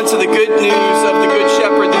respond to the good news of the Good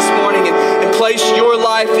Shepherd this morning and place your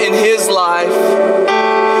life in his life,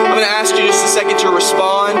 I'm going to ask you just a second to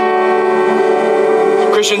respond.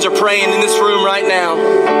 Christians are praying in this room right now.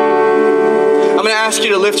 I'm going to ask you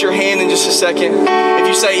to lift your hand in just a second. If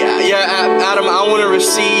you say, yeah, Adam, I want to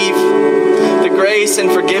receive the grace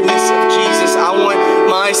and forgiveness of Jesus. I want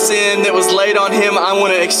my sin that was laid on him. I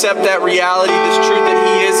want to accept that reality, this truth that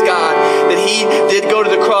he is God, that he did go to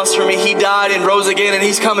the cross for me. He died and rose again and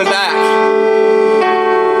he's coming back.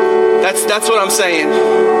 That's what I'm saying.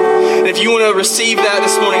 And if you want to receive that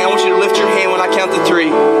this morning, I want you to lift your hand when I count to 3.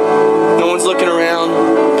 No one's looking around.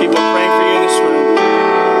 People are praying for you in this room.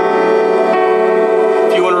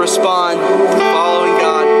 If you want to respond to following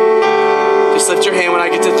God, just lift your hand when I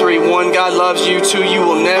get to 3. 1, God loves you. 2, you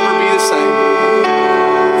will never be the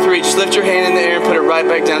same. 3, just lift your hand in the air and put it right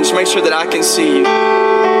back down. Just make sure that I can see you.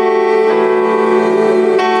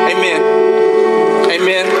 Amen.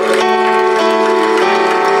 Amen.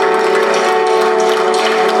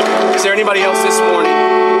 Is there anybody else this morning?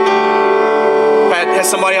 Has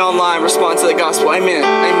somebody online respond to the gospel? Amen.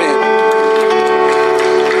 Amen.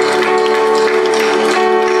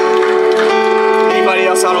 Anybody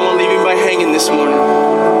else? I don't want to leave anybody hanging this morning.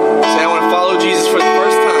 Say, I want to follow Jesus for the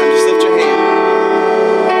first time. Just lift your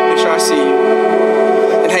hand. Make sure I see you.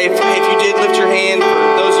 And hey, if you did lift your hand,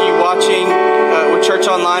 for those of you watching with church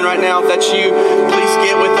online right now, if that's you, please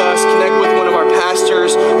get with us. Connect with one of our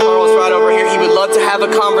pastors. Carl's right over here. He would love to have a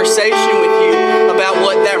conversation with you about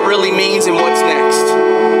what that really means and what's next.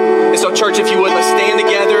 And so, church, if you would, let's stand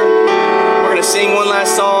together. We're going to sing one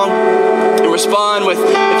last song and respond with,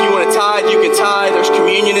 if you want to tithe, you can tithe. There's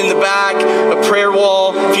communion in the back, a prayer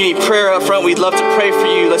wall. If you need prayer up front, we'd love to pray for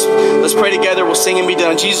you. Let's pray together. We'll sing and be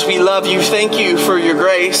done. Jesus, we love you. Thank you for your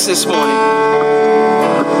grace this morning.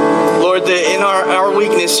 Lord, that in our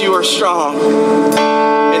weakness, you are strong.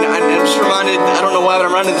 And I'm just reminded, I don't know why, but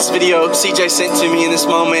I'm reminded of this video CJ sent to me in this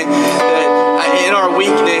moment, that in our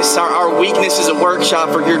weakness, our weakness is a workshop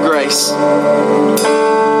for your grace.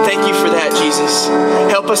 Thank you for that, Jesus.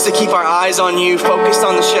 Help us to keep our eyes on you, focused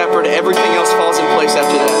on the shepherd. Everything else falls in place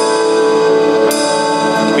after that.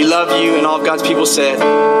 We love you, and all of God's people said.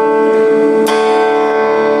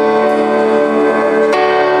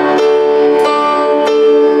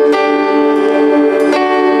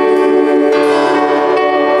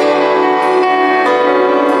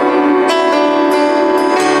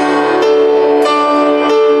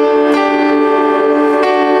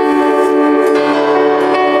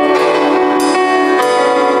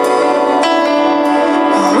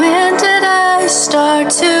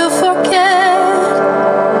 To forget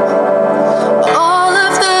all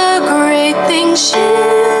of the great things you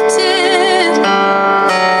did.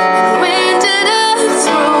 When did I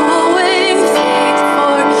throw away faith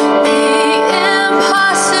for the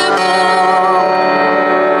impossible?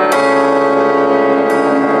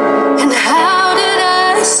 And how did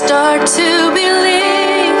I start to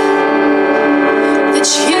believe that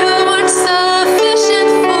you weren't sufficient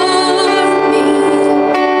for me?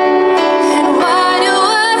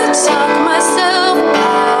 Talk myself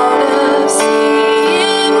out of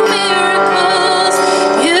seeing miracles.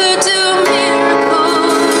 You do miracles.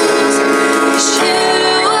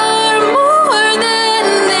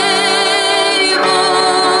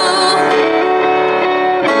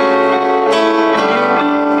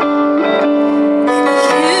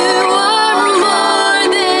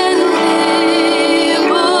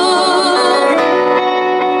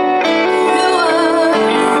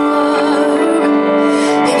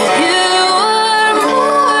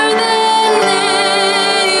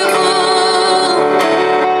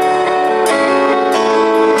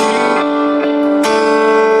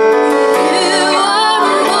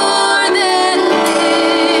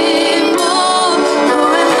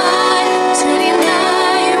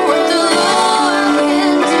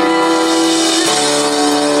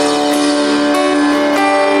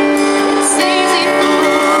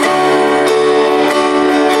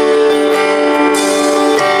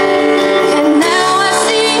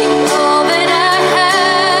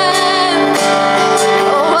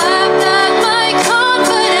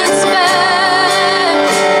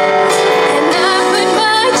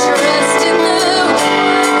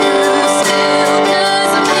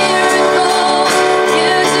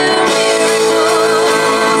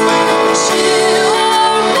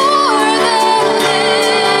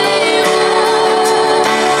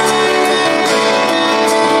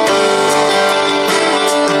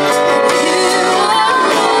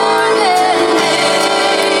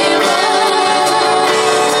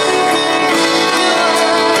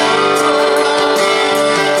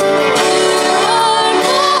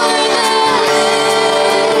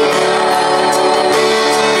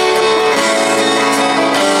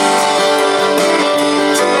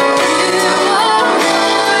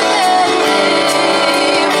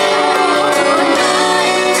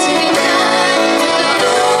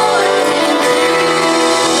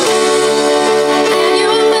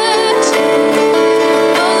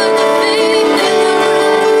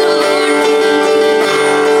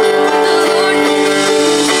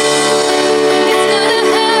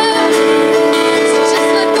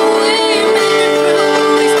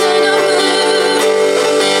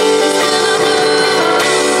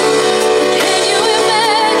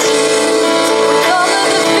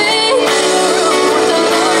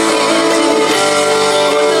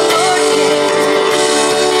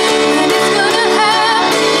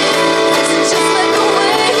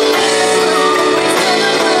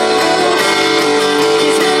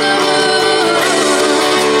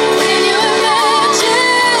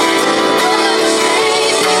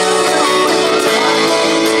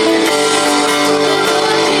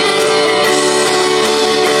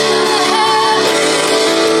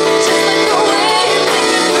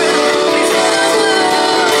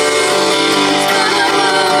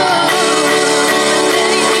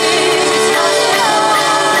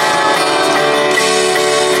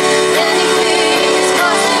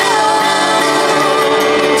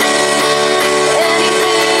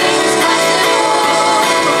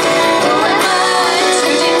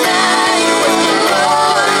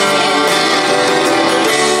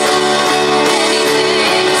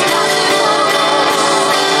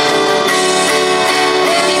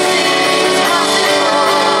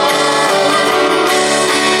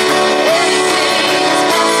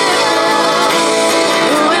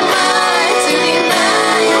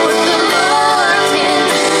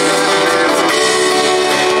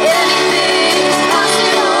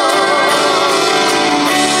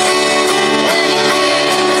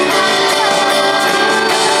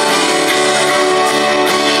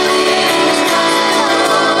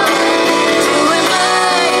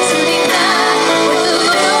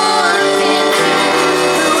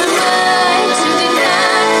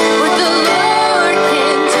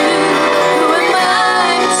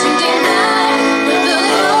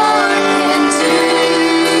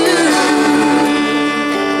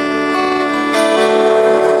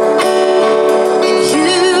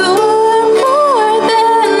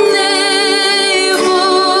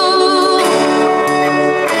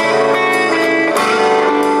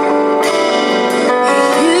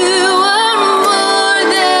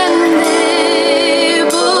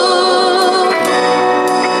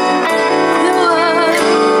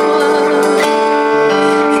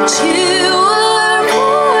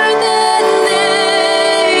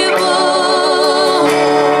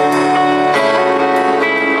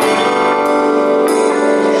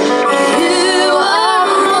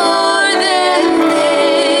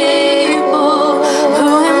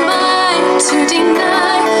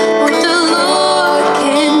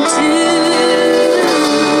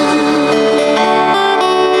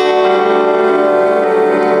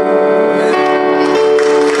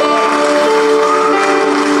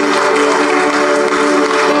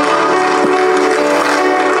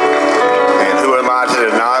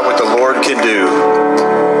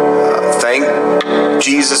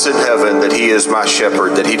 my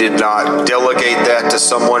shepherd, that he did not delegate that to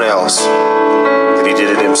someone else, that he did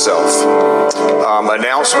it himself.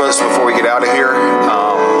 Announcements before we get out of here.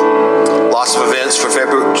 Lots of events for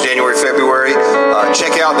January, February.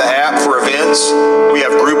 Check out the app for events. We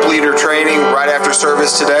have group leader training right after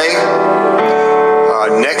service today.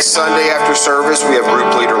 Next Sunday after service, we have group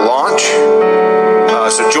leader launch.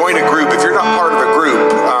 So join a group. If you're not part of a group,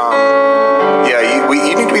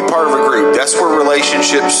 you need to be part of a group. That's where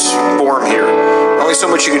relationships form here. Only so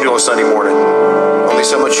much you can do on Sunday morning. Only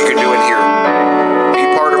so much you can do in here.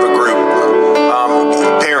 Be part of a group.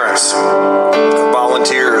 Parents,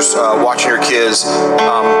 volunteers, watching your kids.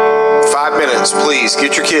 5 minutes, please.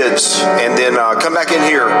 Get your kids, and then come back in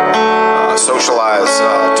here. Socialize,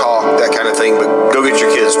 talk, that kind of thing. But go get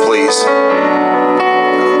your kids, please.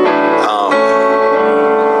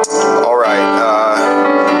 All right.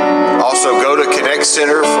 Also, go to Connect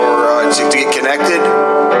Center to get connected.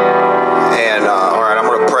 And all right, I'm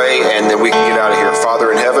going to pray, and then we can get out of here.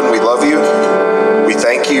 Father in heaven, we love you. We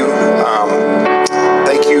thank you.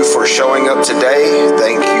 Thank you for showing up today.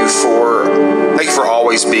 Thank you for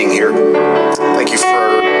always being here. Thank you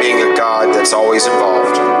for being a God that's always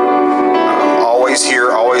involved, always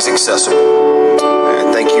here, always accessible.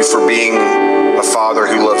 And thank you for being a father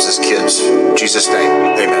who loves his kids. In Jesus' name,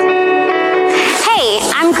 amen. Hey,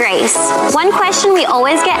 I'm Grace. One question we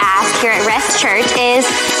always get asked here at Rest Church is,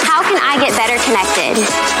 how can I get better connected?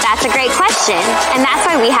 That's a great question, and that's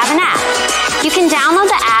why we have an app. You can download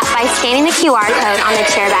the app by scanning the QR code on the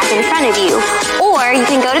chair back in front of you, or you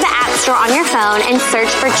can go to the App Store on your phone and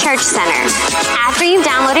search for Church Center. After you've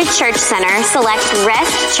downloaded Church Center, select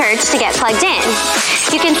Rest Church to get plugged in.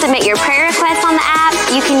 You can submit your prayer requests on the app,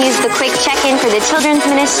 you can use the quick check-in for the children's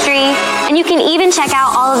ministry, and you can even check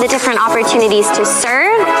out all of the different opportunities to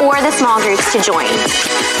serve or the small groups to join.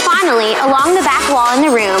 Finally, along the back wall in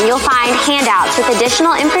the room, you'll find handouts with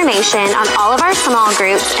additional information on all of our small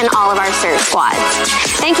groups and all of our serve squads.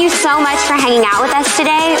 Thank you so much for hanging out with us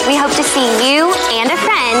today. We hope to see you and a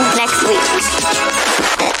friend next week.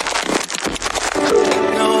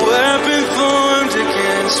 No weapon formed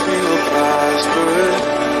against me will prosper.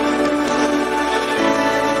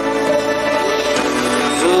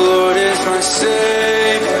 The Lord is my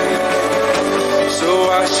Savior, so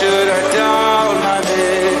why should I doubt my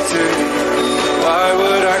victory? Why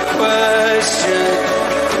would I question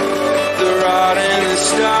the rod and the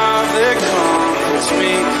staff that comforts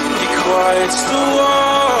me? He quiets the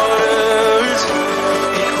waters,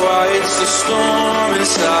 He quiets the storm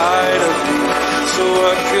inside of me. So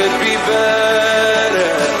what could be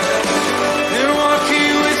better than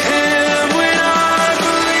walking with Him when I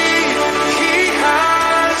believe He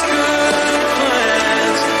has good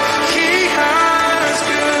plans? He has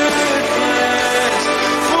good plans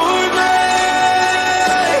for me.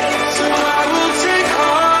 So I will take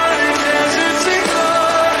heart in deserts and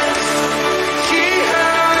gardens. He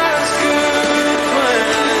has good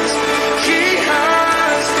plans. He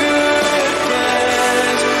has good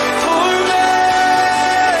plans for me.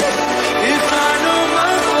 If I know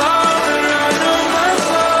my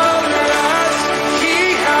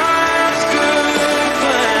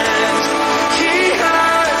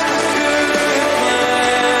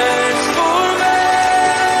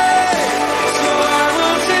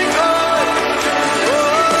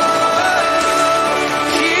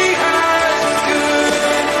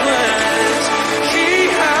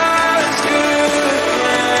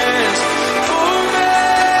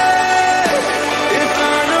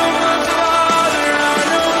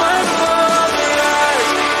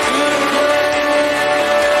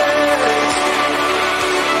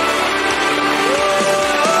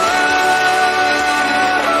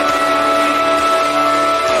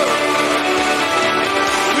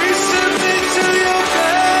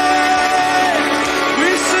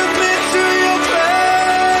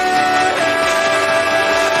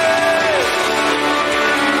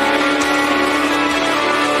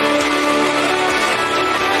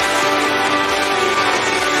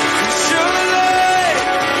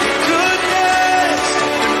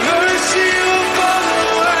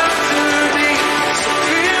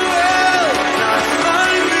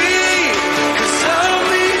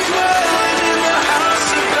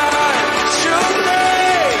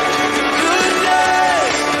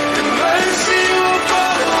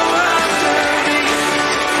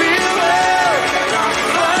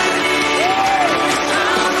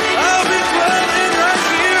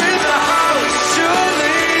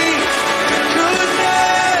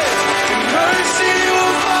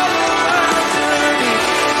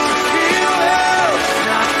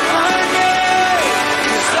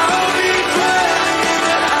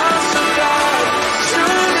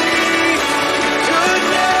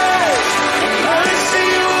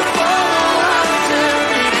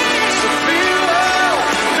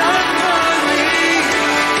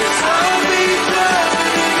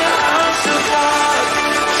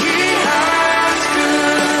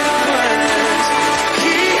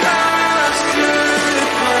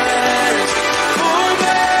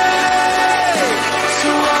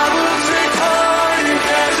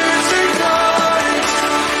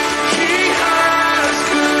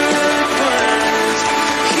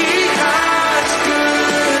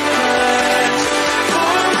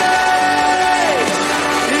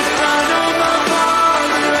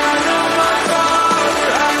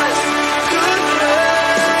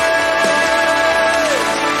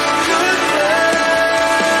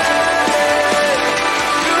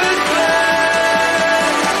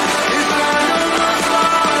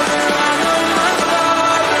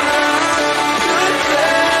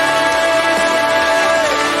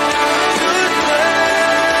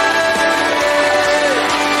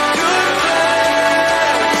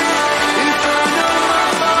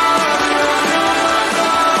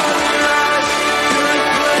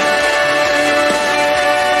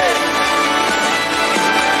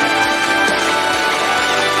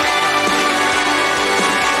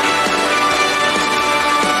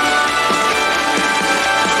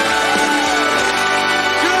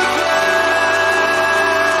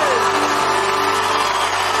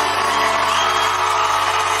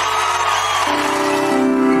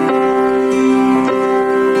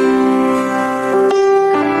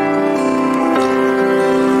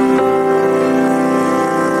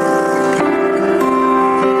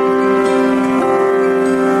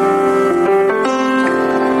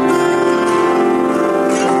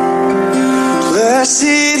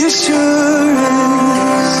blessed assurance,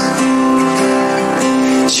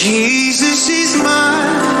 Jesus